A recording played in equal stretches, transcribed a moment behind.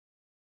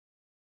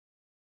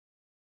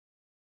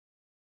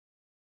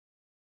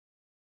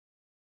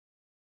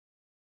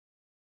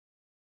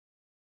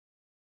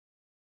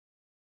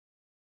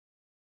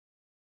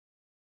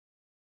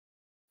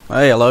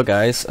Hey, hello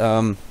guys.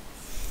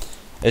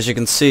 As you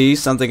can see,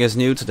 something is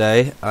new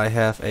today. I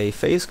have a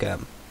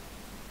facecam.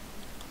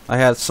 I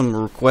had some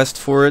requests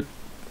for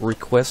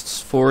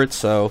it,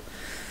 so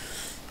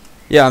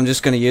yeah, I'm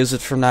just gonna use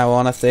it from now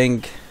on, I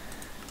think.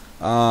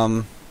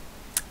 My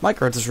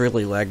card is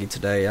really laggy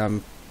today. I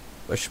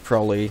should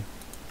probably,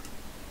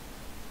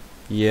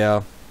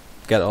 yeah,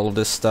 get all of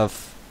this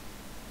stuff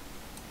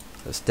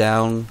as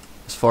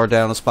far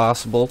down as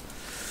possible.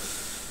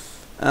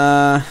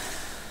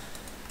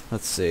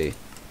 Let's see.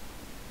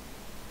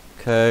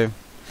 Okay.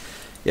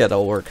 Yeah,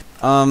 that'll work.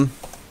 So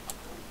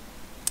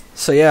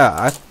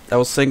yeah, I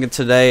was thinking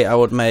today I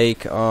would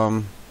make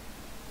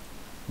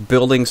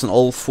buildings in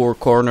all four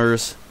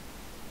corners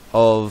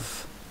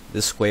of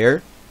the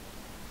square,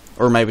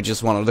 or maybe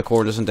just one of the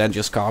corners and then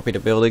just copy the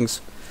buildings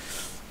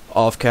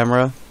off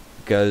camera,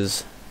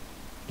 because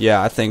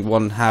yeah, I think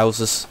one house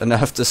is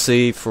enough to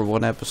see for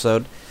one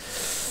episode.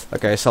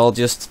 Okay, so I'll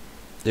just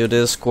do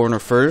this corner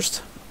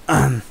first.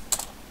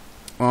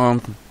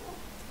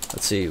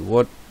 Let's see,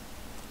 what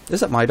is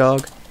that, my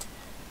dog?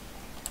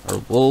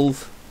 Or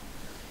wolf?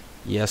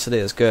 Yes, it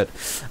is. Good.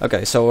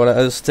 Okay, so what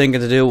I was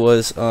thinking to do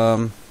was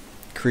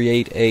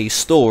create a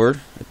store,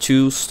 a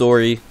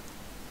two-story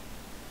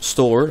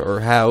store or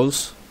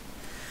house.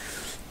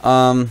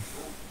 Let's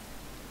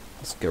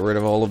get rid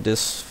of all of this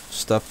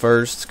stuff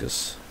first,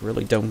 because I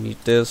really don't need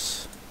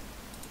this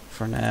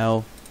for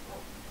now.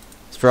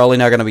 It's probably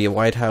not going to be a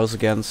white house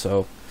again,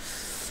 so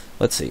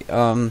let's see.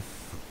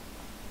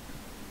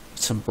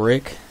 Some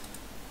brick.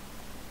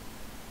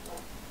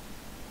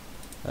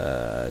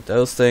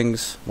 Those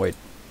things. Wait,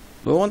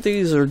 do I want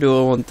these or do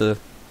I want the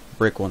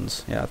brick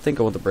ones? Yeah, I think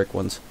I want the brick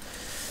ones.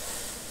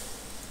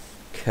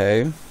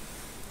 Okay.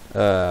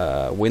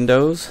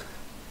 Windows.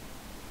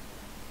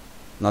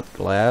 Not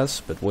glass,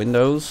 but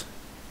windows.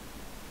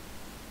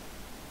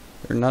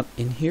 They're not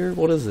in here?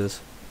 What is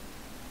this?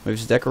 Maybe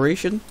it's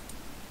decoration?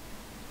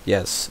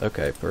 Yes,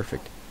 okay,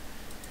 perfect.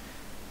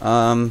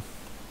 Door.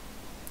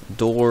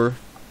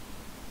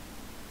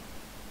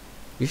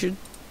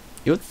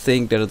 You would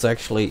think that it's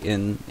actually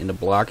in the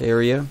block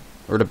area,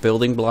 or the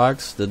building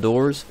blocks, the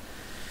doors,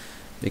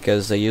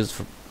 because they use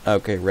for,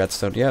 okay,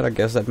 redstone. Yeah, I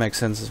guess that makes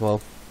sense as well.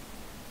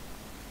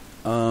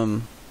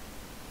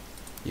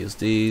 Use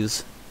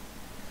these.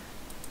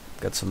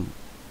 Got some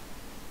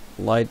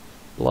light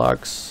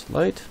blocks.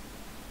 Light?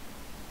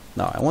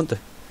 No, I want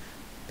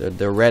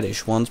the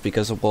reddish ones,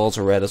 because the walls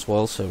are red as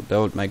well, so that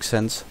would make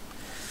sense.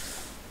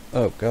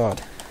 Oh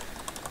god.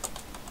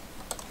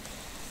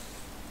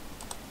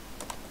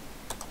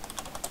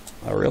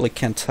 I really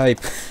can't type.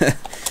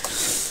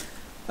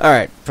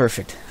 Alright,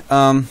 perfect.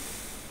 So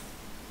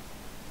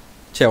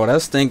what I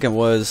was thinking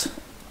was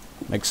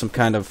make some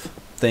kind of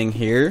thing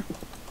here.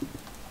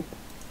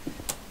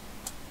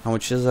 How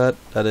much is that?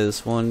 That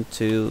is 1,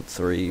 2,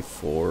 3,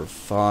 4,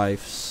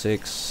 5,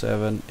 6,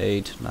 7,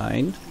 8,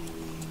 9.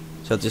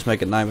 So I'll just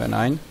make it 9 by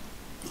 9.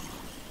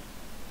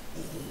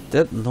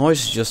 That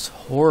noise is just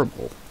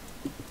horrible.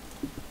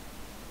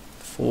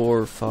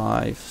 4,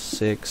 5,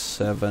 6,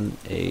 7,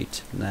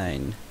 8,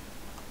 9.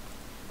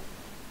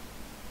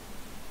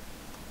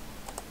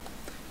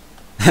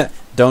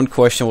 Don't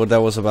question what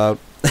that was about.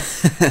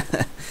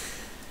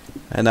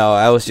 I know,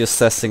 I was just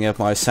testing if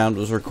my sound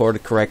was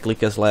recorded correctly,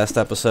 because last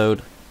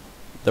episode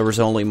there was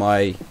only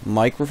my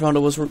microphone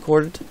that was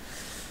recorded.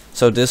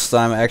 So this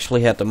time I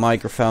actually had the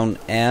microphone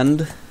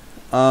and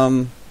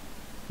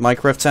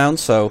Minecraft sound,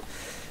 so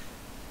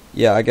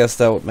yeah, I guess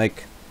that would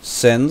make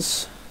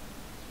sense.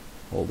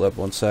 Hold up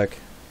one sec.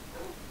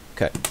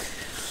 Okay.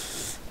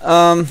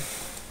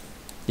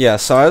 Yeah,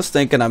 so I was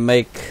thinking I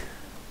make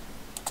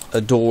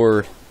a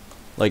door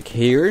like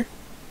here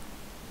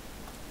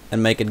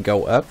and make it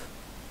go up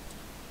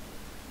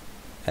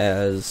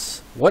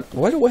as what?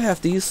 Why do I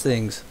have these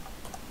things?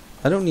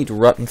 I don't need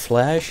rotten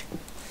flash.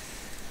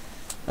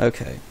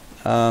 Okay.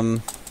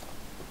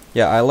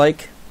 Yeah, I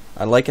like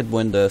it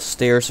when the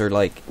stairs are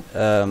like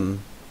when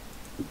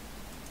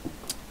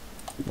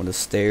the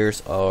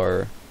stairs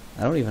are,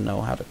 I don't even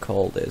know how to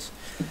call this,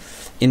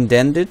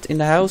 indented in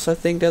the house. I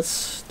think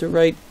that's the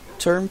right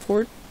term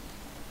for it.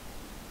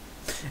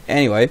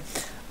 Anyway,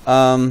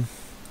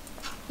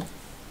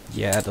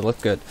 yeah, they look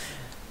good.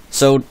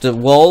 So the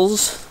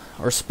walls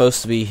are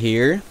supposed to be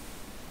here,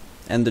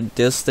 and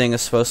this thing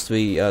is supposed to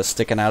be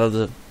sticking out of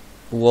the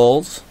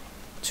walls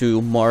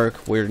to mark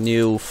where the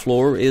new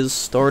floor is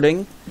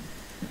starting.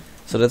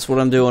 So that's what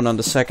I'm doing on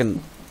the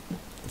second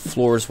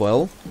floor as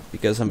well,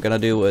 because I'm gonna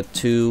do a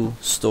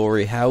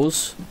two-story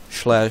house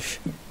slash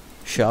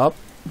shop,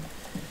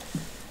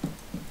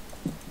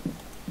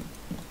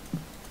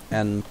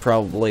 and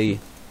probably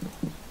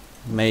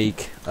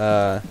make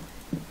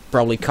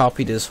probably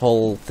copy this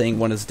whole thing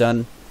when it's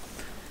done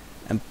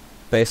and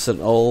paste it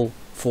all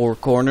four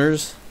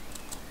corners,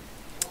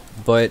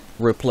 but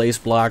replace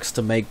blocks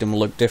to make them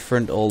look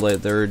different, although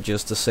they're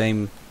just the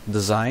same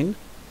design.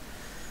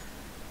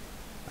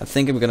 I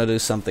think I'm gonna do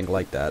something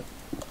like that.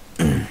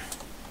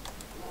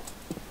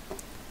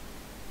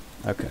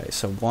 Okay,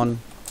 so one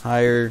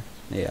higher.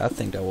 Yeah, I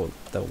think that will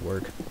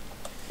work.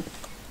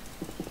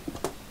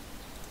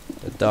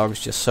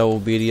 dog's just so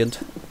obedient.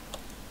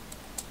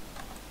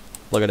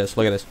 Look at this,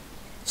 look at this.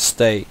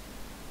 Stay.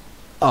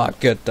 Ah,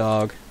 good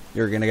dog.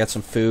 You're gonna get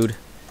some food.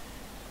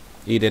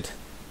 Eat it.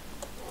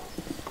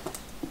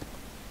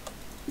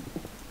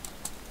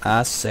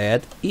 I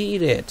said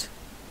eat it.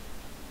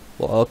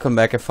 Well, I'll come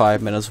back in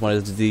 5 minutes when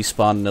it's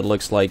despawned and it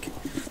looks like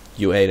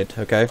you ate it,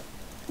 okay?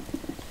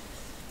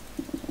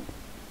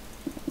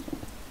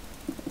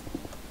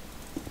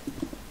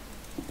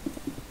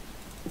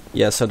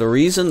 Yeah, so the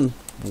reason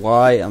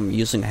why I'm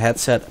using a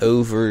headset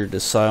over the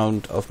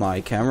sound of my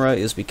camera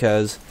is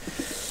because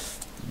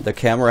the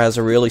camera has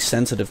a really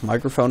sensitive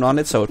microphone on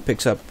it, so it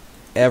picks up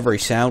every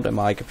sound, and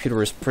my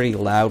computer is pretty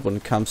loud when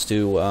it comes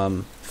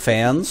to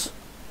fans.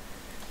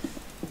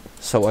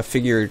 So I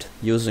figured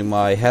using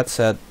my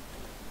headset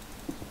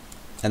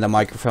and the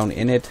microphone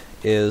in it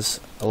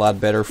is a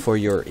lot better for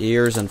your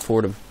ears and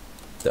for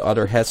the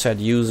other headset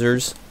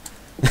users.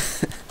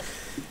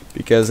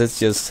 Because it's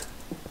just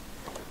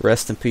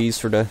rest in peace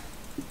for the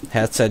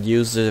headset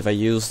users if I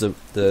use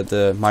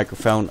the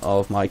microphone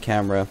of my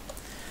camera.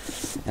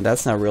 And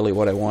that's not really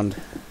what I want.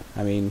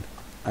 I mean,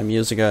 I'm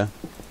using a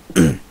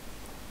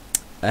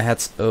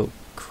headset. Oh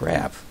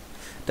crap,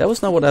 that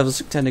was not what I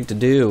was intending to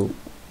do.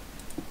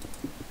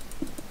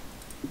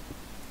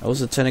 I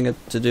was intending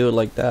to do it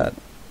like that.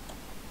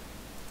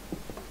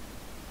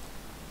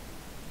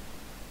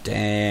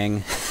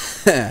 Dang.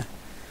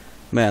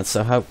 Man,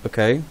 so how,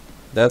 okay,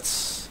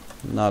 that's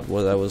not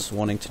what I was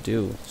wanting to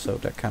do, so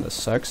that kind of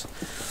sucks.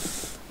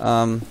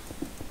 Yeah,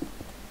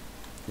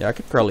 I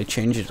could probably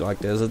change it like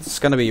this. It's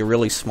gonna be a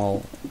really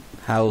small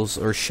house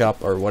or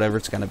shop or whatever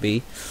it's gonna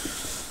be,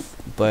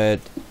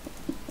 but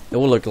it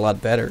will look a lot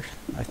better,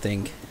 I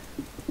think.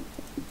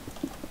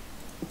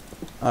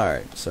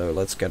 Alright, so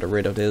let's get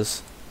rid of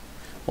this.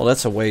 Well,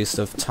 that's a waste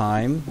of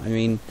time. I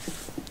mean,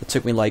 it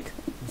took me like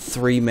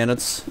 3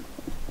 minutes.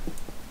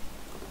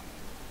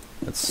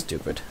 That's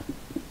stupid.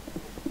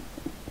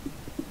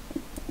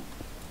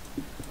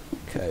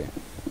 Okay.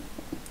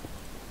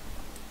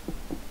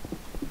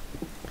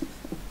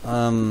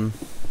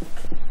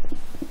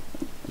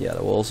 Yeah,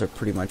 the walls are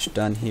pretty much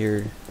done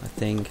here, I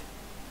think.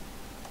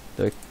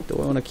 Do I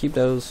want to keep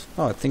those?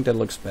 Oh, I think that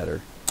looks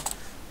better.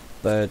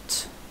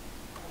 But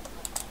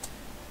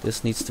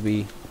this needs to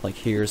be like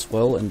here as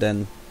well, and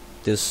then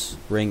this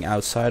ring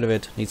outside of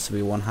it needs to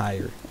be one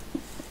higher.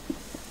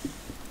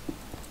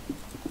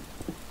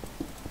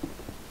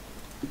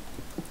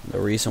 The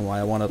reason why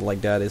I want it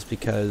like that is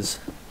because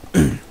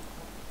then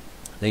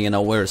you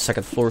know where the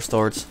second floor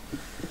starts,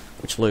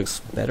 which looks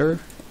better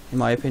in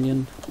my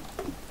opinion.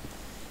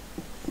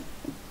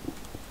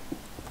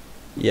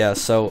 Yeah,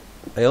 so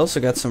I also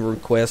got some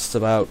requests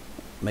about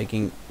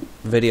making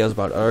videos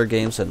about other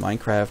games than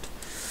Minecraft.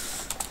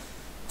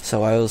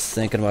 So I was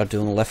thinking about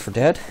doing Left 4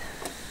 Dead.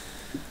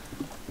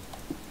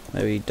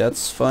 Maybe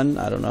that's fun,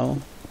 I don't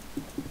know.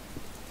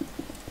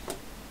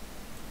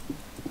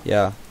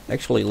 Yeah,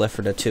 actually Left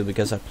 4 Dead 2,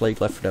 because I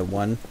played Left 4 Dead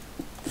 1.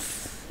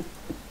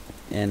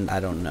 And I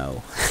don't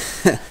know.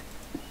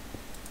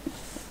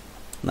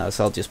 No,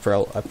 so I'll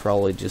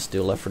probably just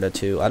do Left 4 Dead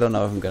 2. I don't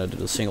know if I'm gonna do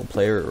the single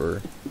player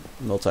or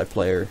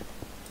multiplayer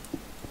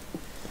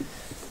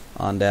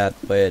on that,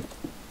 but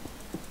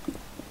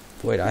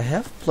wait, I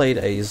have played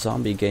a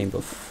zombie game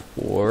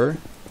before,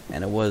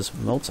 and it was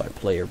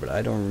multiplayer, but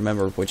I don't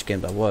remember which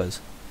game that was.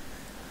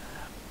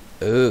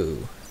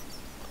 Ooh.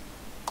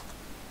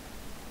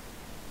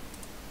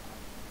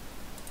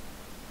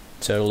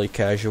 Totally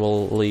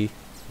casually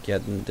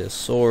getting this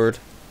sword.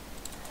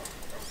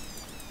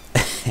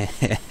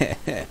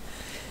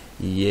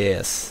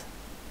 Yes.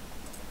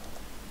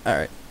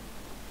 Alright.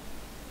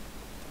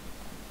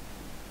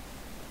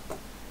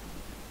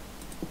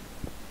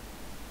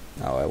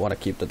 Oh, I want to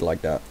keep it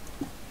like that.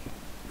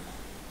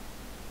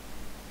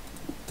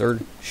 There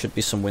should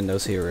be some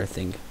windows here, I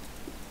think.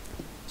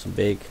 Some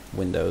big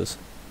windows.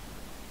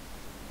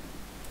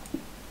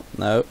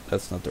 No,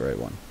 that's not the right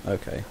one.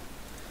 Okay.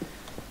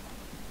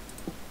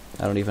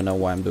 I don't even know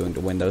why I'm doing the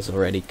windows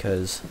already,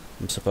 because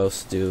I'm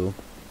supposed to do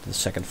the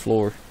second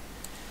floor.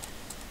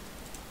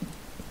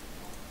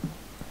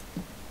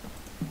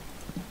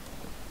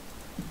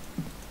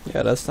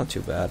 Yeah, that's not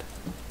too bad.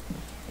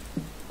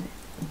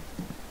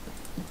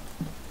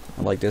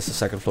 Like this, the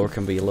second floor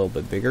can be a little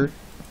bit bigger.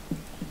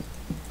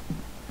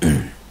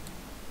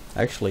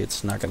 Actually,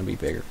 it's not going to be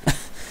bigger.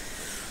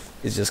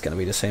 It's just going to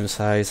be the same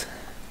size.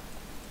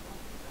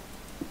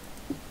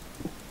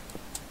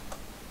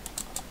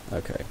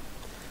 Okay.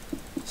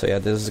 So yeah,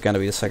 this is going to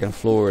be the second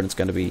floor, and it's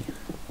going to be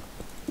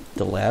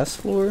the last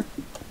floor?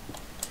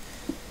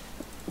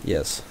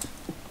 Yes.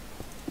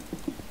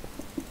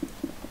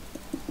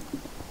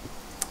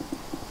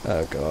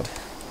 Oh god.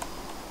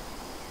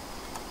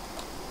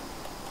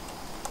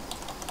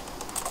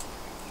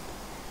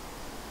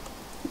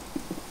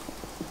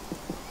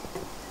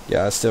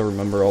 Yeah, I still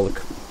remember all the...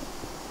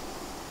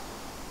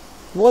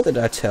 What did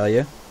I tell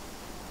you?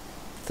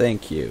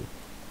 Thank you.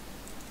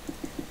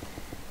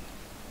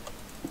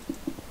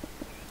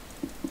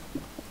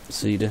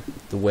 See, the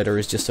weather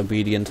is just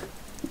obedient.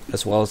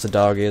 as well as the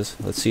dog is.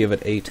 Let's see if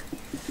it ate.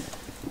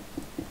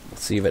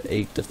 Let's see if it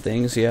ate the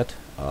things yet.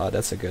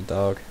 That's a good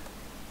dog.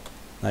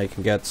 Now you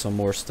can get some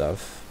more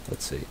stuff.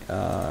 Let's see.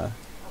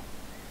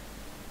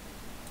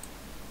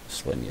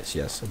 Slinius,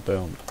 yes, a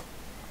bone.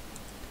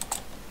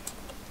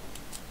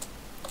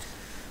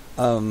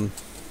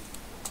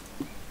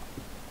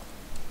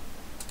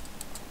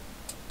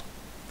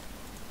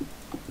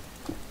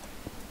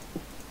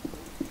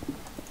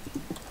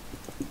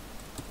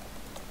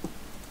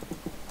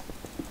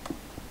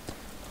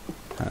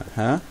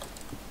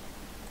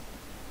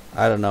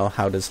 I don't know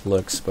how this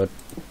looks, but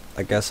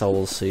I guess I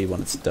will see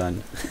when it's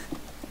done.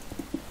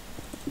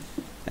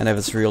 And if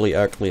it's really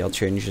ugly, I'll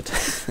change it.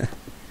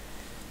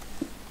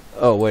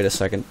 Oh, wait a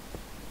second.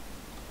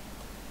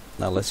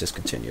 No, let's just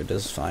continue.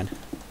 This is fine,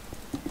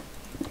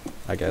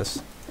 I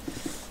guess.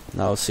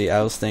 Now, see,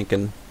 I was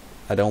thinking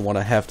I don't want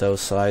to have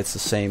those sides the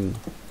same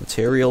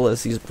material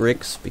as these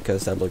bricks,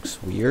 because that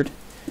looks weird.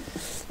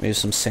 Maybe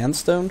some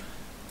sandstone?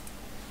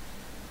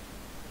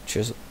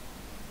 Just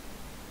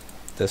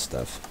this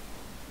stuff.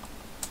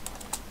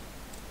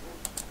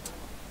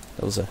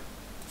 That was a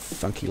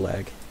funky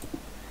lag.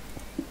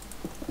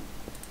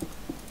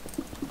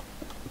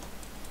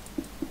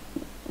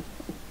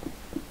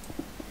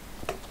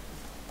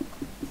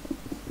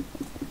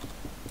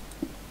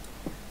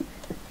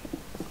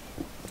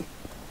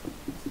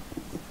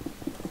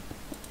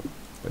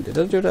 But did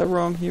I do that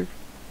wrong here?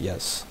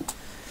 Yes.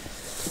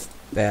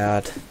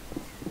 Bad.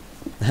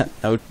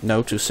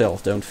 Note to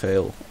self, don't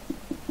fail.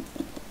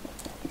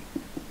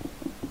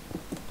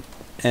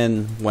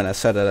 And when I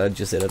said it, I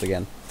just did it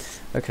again.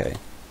 Okay.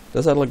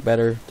 Does that look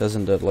better?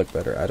 Doesn't that look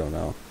better? I don't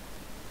know.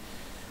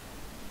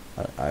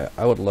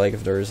 I would like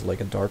if there is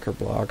like a darker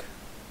block.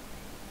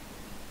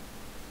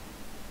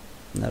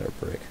 Another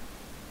brick.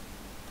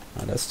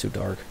 Oh, that's too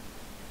dark.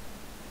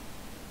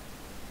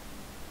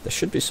 There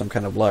should be some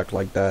kind of block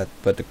like that,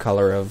 but the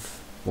color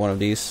of one of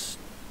these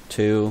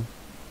two.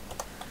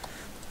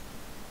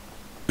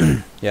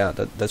 Yeah,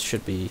 that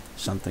should be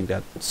something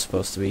that's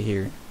supposed to be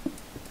here.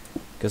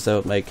 Because that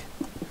would make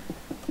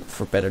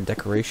for better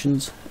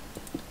decorations.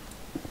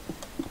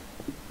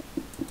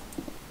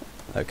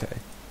 Okay.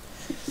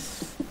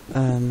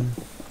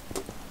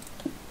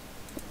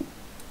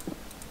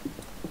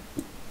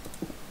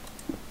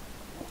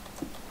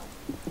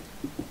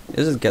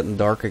 Is it getting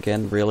dark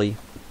again, really?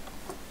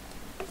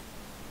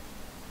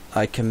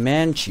 I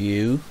command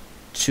you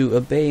to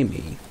obey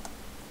me.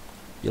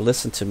 You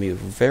listen to me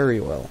very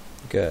well.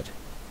 Good.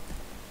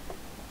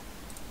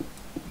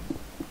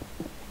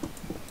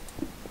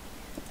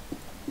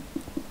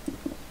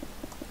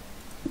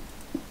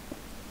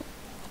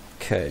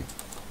 Okay.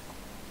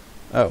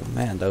 Oh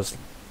man, that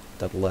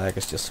lag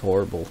is just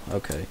horrible.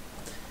 Okay.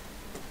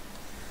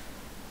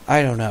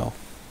 I don't know.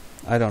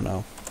 I don't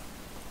know.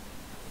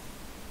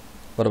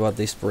 What about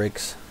these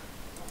bricks?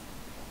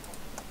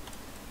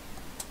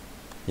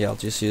 Yeah, I'll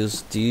just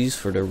use these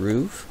for the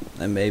roof,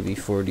 and maybe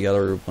for the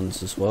other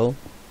ones as well.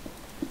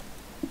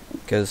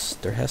 Because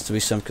there has to be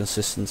some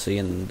consistency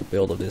in the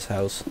build of this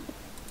house.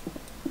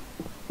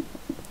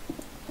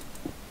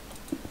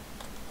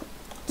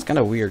 It's kind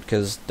of weird,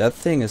 because that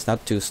thing is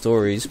not 2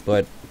 stories,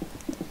 but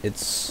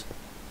it's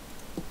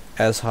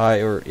as high,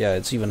 or yeah,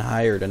 it's even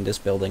higher than this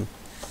building.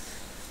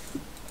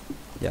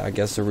 Yeah, I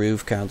guess the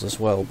roof counts as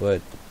well,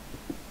 but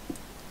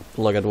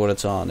look at what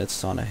it's on.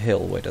 It's on a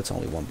hill. Wait, that's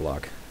only 1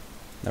 block.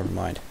 Never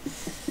mind.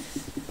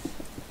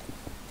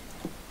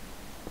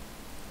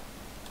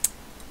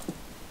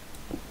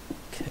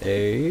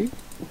 Okay.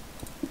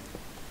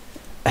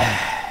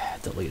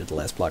 Deleted the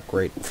last block.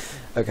 Great.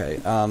 Okay.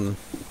 And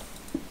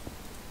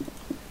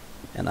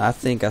I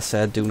think I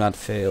said do not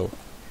fail.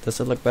 Does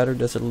it look better?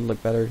 Does it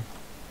look better?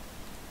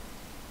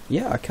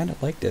 Yeah, I kind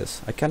of like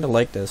this. I kind of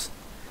like this.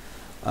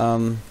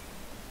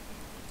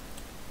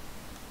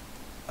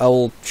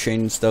 I'll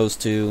change those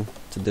two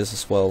to this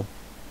as well.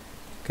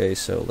 Okay,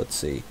 so let's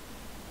see.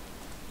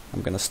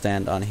 I'm gonna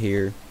stand on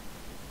here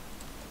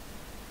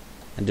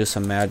and do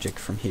some magic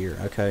from here,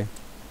 okay?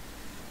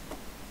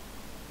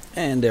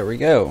 And there we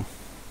go.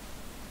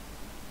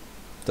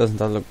 Doesn't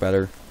that look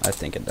better? I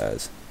think it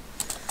does.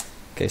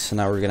 Okay, so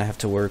now we're gonna have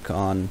to work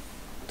on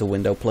the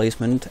window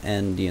placement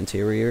and the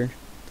interior.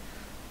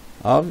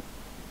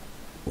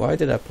 Why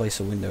did I place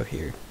a window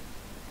here?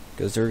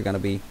 Because there are gonna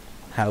be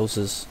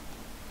houses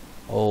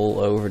all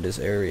over this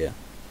area.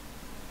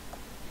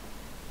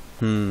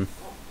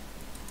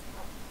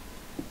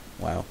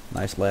 Wow,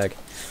 nice lag.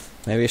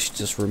 Maybe I should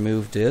just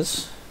remove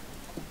this.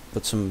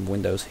 Put some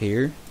windows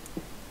here.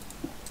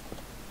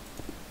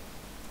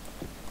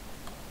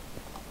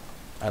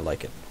 I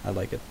like it. I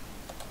like it.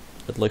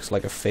 It looks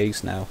like a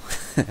face now.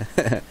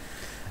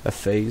 A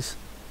face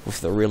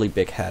with a really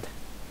big head.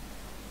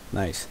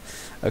 Nice.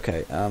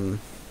 Okay,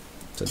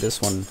 so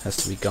this one has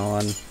to be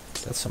gone.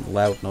 That's some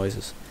loud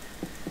noises.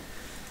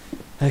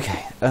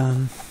 Okay,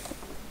 there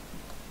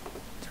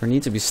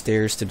need to be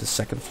stairs to the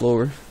 2nd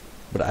floor,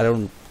 but I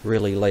don't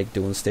really like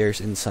doing stairs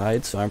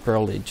inside, so I'm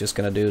probably just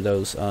gonna do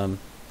those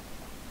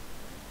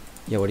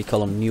yeah, what do you call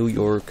them? New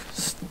York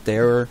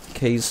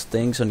staircase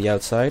things on the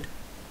outside.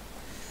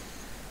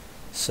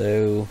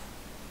 So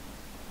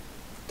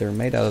they're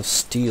made out of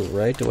steel,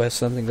 right? Do I have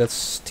something that's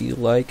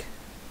steel-like?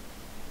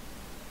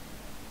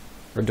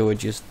 Or do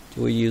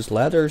we use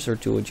ladders, or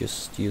do we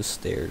just use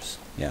stairs?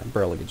 Yeah, I'm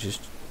probably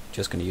just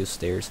gonna use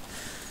stairs.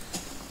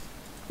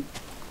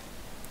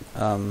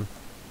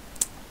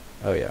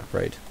 Oh yeah,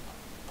 right.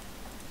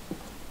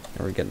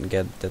 And we're getting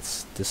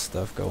this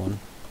stuff going.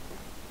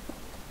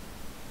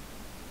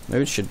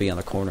 Maybe it should be on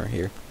the corner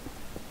here.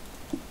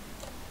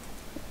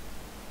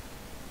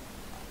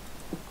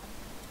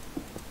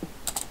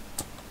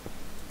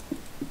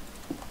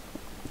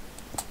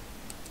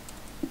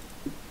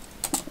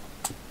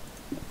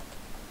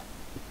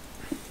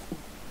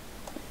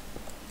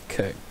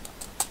 Okay.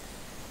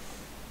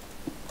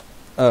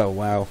 Oh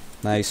wow,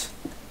 nice.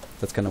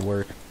 That's gonna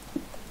work.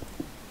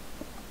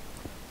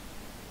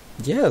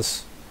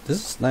 Yes,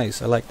 this is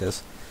nice. I like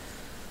this.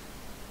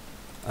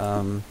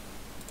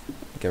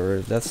 Get rid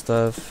of that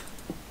stuff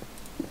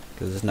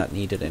because it's not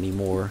needed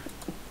anymore.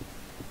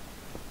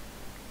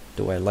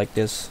 Do I like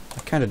this? I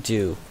kind of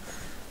do,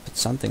 but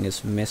something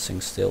is missing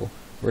still.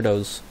 Were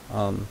those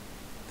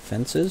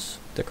fences?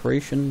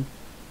 Decoration?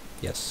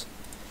 Yes.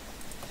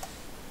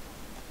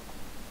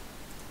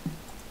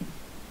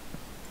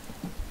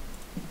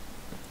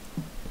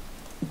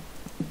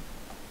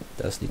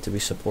 Does need to be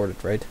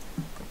supported, right?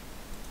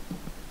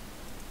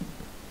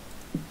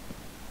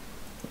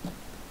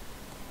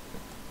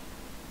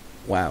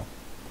 Wow,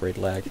 great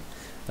lag.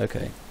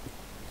 Okay,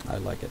 I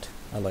like it.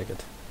 I like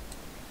it.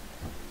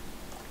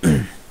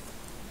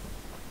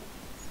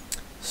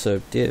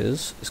 So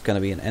this is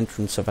gonna be an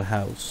entrance of a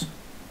house.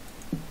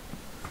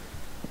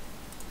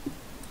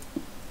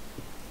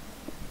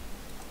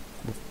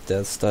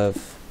 That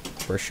stuff,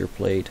 pressure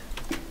plate.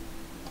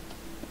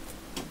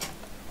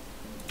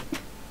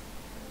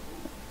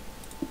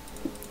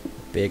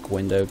 Big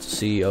window to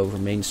see over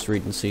Main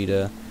Street and see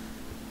the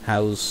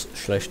house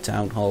slash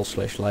town hall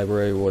slash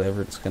library,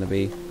 whatever it's gonna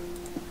be.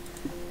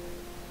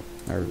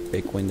 Our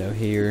big window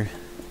here.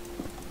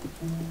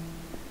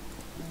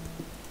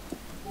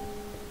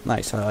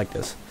 Nice, I like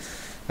this.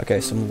 Okay,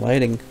 some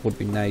lighting would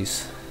be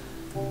nice.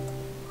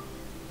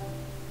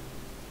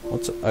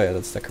 What's oh yeah,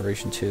 that's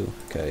decoration too.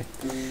 Okay.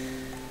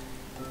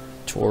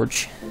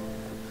 Torch.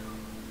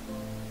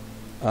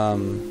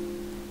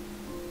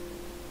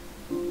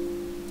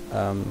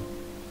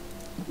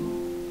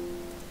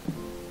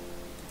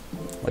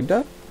 Like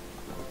that?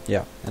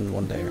 Yeah, and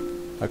one there.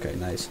 Okay,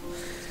 nice.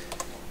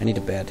 I need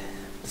a bed.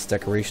 This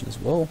decoration as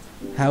well.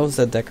 How is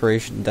that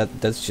decoration?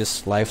 That's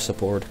just life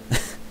support.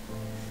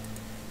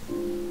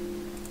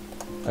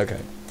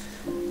 Okay.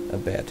 A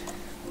bed.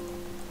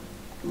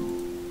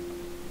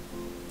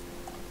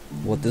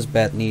 What this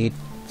bed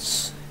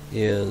needs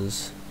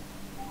is,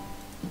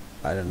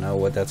 I don't know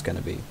what that's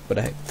gonna be, but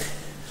hey.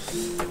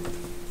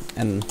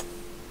 And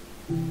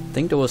I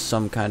think there was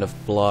some kind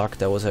of block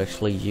that was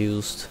actually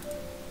used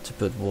to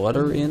put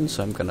water in,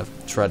 so I'm gonna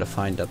try to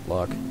find that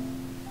block.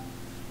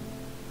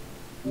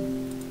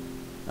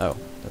 Oh,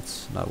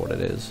 that's not what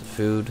it is.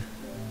 Food.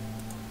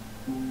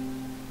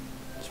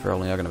 It's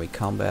probably not gonna be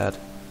combat.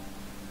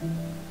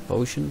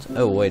 Potions?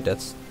 Oh wait,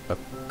 that's a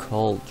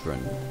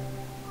cauldron.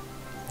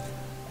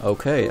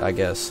 Okay, I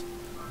guess.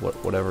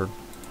 Whatever.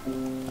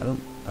 I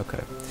don't...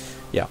 Okay.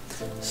 Yeah.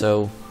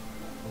 So,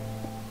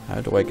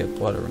 how do I get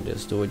water in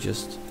this? Do I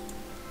just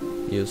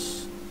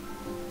use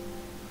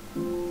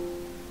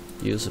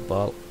a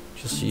bottle?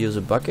 Just use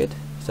a bucket?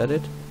 Is that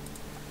it?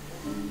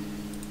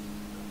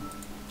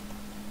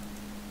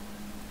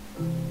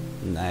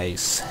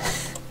 Nice.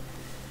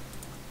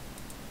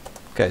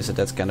 Okay, so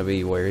that's gonna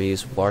be where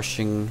he's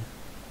washing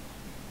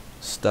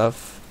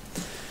stuff.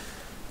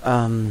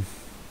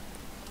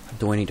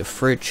 Do I need a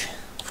fridge?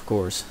 Of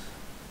course.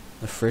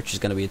 The fridge is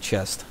gonna be a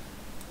chest.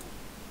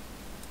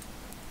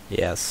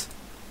 Yes.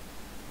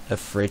 A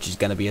fridge is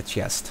gonna be a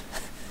chest.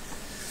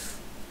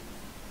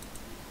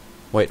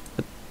 Wait,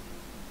 what?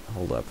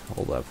 Hold up,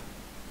 hold up.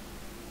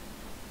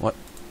 What?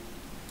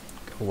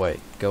 Go away,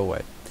 go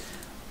away.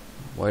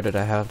 Why did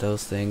I have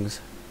those things?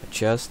 A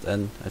chest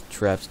and a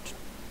trap.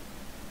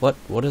 What?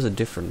 What is the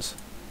difference?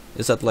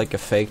 Is that like a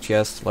fake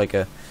chest? Like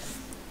a...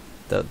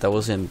 That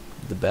was in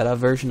the beta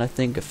version, I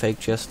think? A fake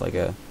chest? Like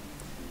a...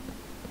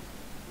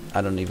 I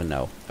don't even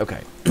know.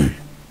 Okay.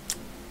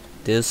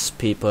 This,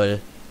 people,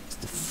 is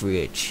the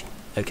fridge.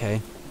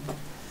 Okay?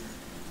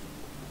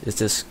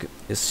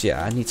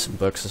 Yeah, I need some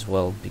books as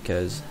well,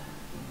 because...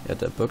 Yeah,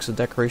 the books are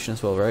decoration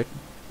as well, right?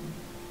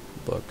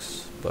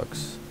 Books.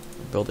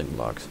 Building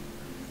blocks.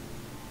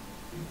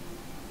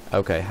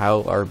 Okay,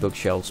 how are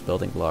bookshelves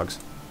building blocks?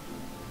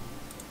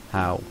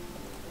 How?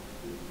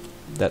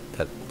 That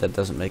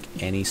doesn't make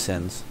any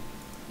sense.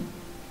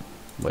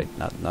 Wait,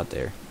 not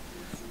there.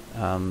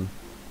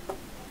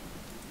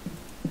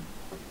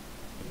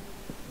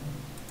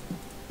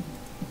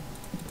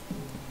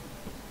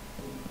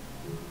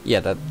 Yeah,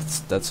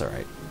 that's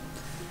alright.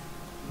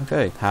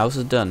 Okay, house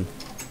is done.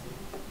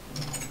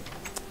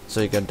 So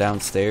you go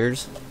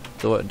downstairs.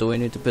 Do I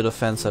need to put a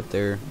fence up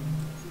there?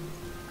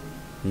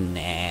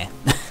 Nah.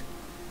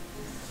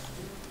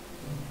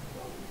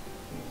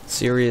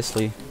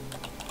 Seriously?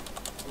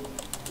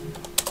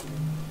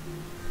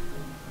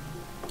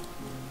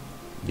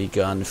 Be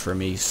gone from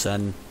me,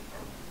 sun.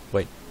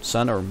 Wait,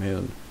 sun or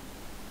moon?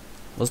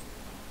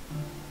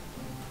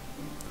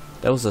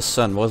 That was the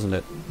sun, wasn't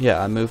it?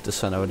 Yeah, I moved the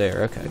sun over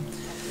there, okay.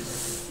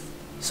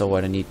 So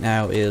what I need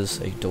now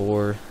is a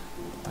door.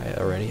 I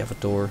already have a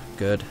door,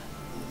 good.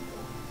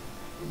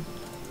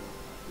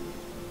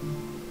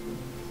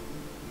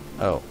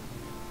 Oh.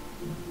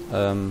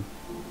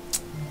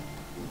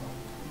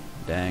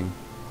 Dang.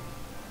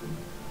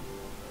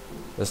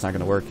 That's not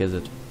gonna work, is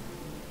it?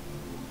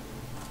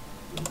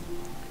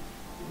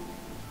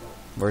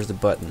 Where's the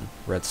button?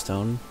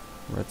 Redstone?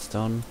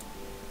 Redstone?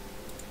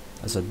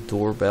 As a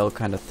doorbell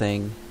kind of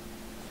thing.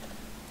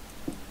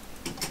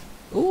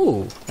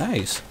 Ooh,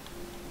 nice.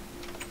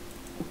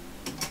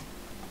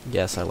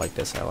 Yes, I like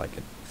this, I like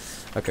it.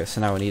 Okay,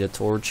 so now I need a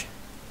torch.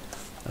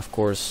 Of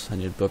course, I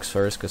need books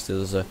first, because this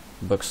is a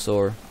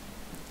bookstore.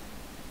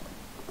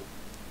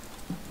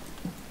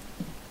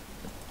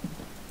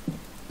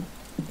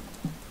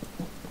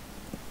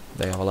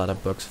 They have a lot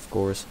of books, of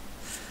course.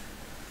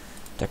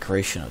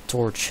 Decoration, a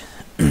torch.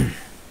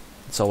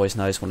 It's always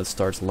nice when it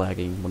starts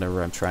lagging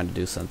whenever I'm trying to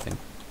do something.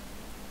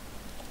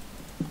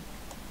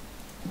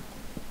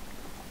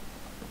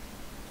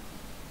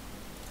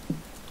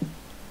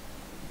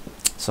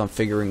 So I'm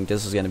figuring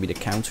this is going to be the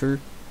counter.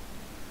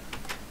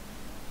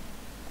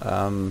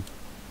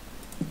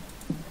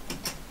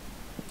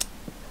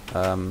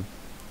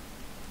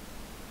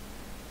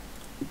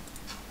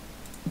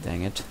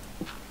 Dang it.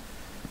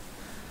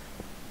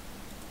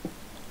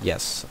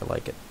 Yes, I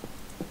like it.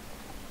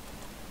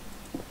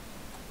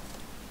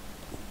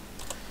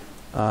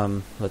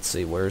 Let's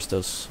see, where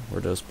those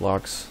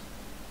blocks?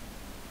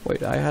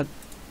 Wait, I had...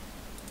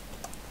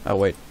 Oh,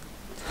 wait.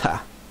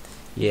 Ha!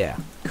 Yeah,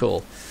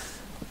 cool.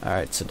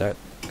 Alright, so that,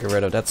 get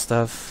rid of that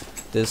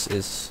stuff. This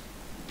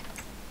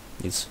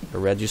needs a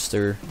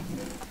register.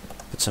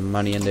 Put some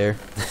money in there.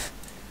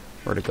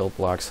 Where are the gold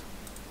blocks?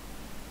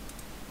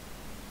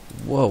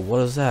 Whoa,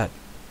 what is that?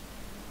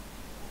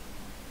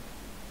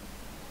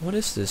 What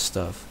is this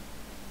stuff?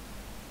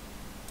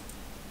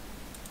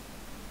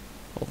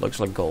 Well, it looks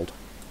like gold.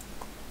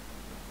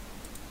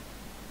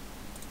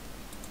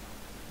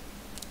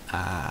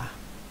 Ah.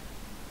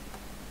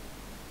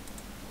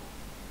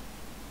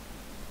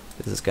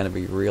 This is gonna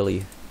be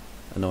really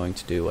annoying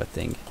to do, I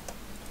think.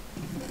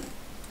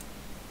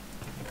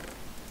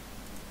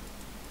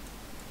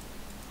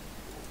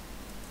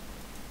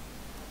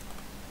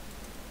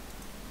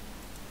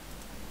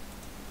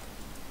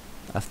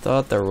 I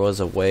thought there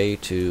was a way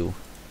to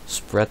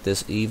spread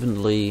this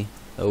evenly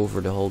over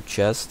the whole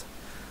chest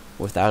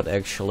without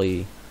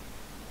actually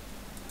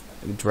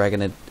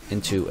dragging it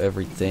into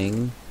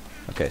everything.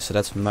 Okay, so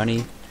that's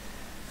money.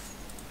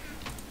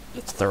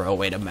 Let's throw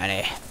away the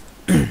money.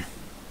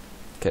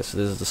 Okay, so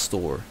this is the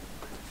store.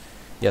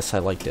 Yes, I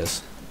like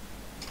this.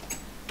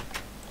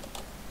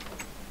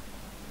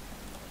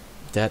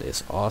 That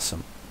is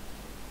awesome.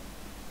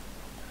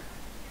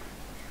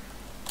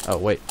 Oh,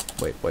 wait.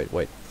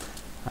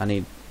 I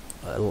need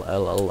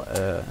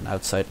an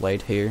outside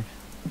light here.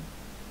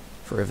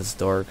 For if it's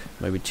dark.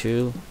 Maybe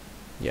 2.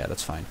 Yeah,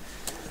 that's fine.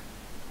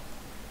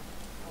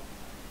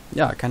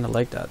 Yeah, I kinda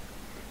like that.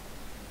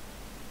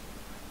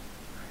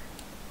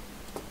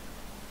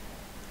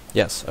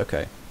 Yes,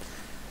 okay.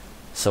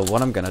 So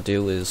what I'm gonna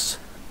do is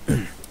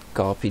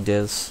copy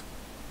this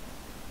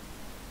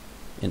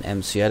in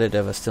MC Edit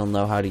if I still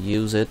know how to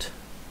use it.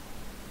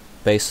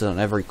 Paste it on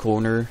every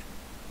corner.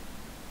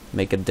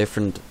 Make a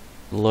different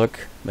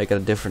look. Make it a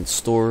different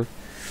store.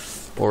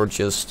 Or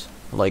just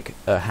like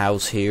a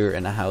house here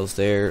and a house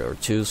there. Or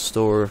 2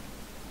 store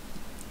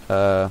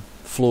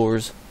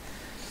floors.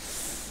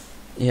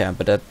 Yeah,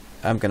 but that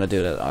I'm gonna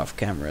do that off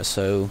camera.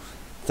 So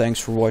thanks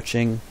for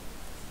watching.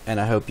 And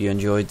I hope you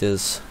enjoyed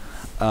this.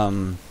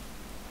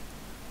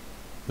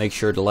 Make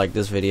sure to like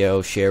this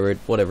video, share it,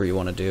 whatever you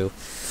want to do.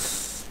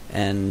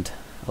 And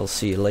I'll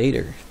see you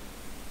later.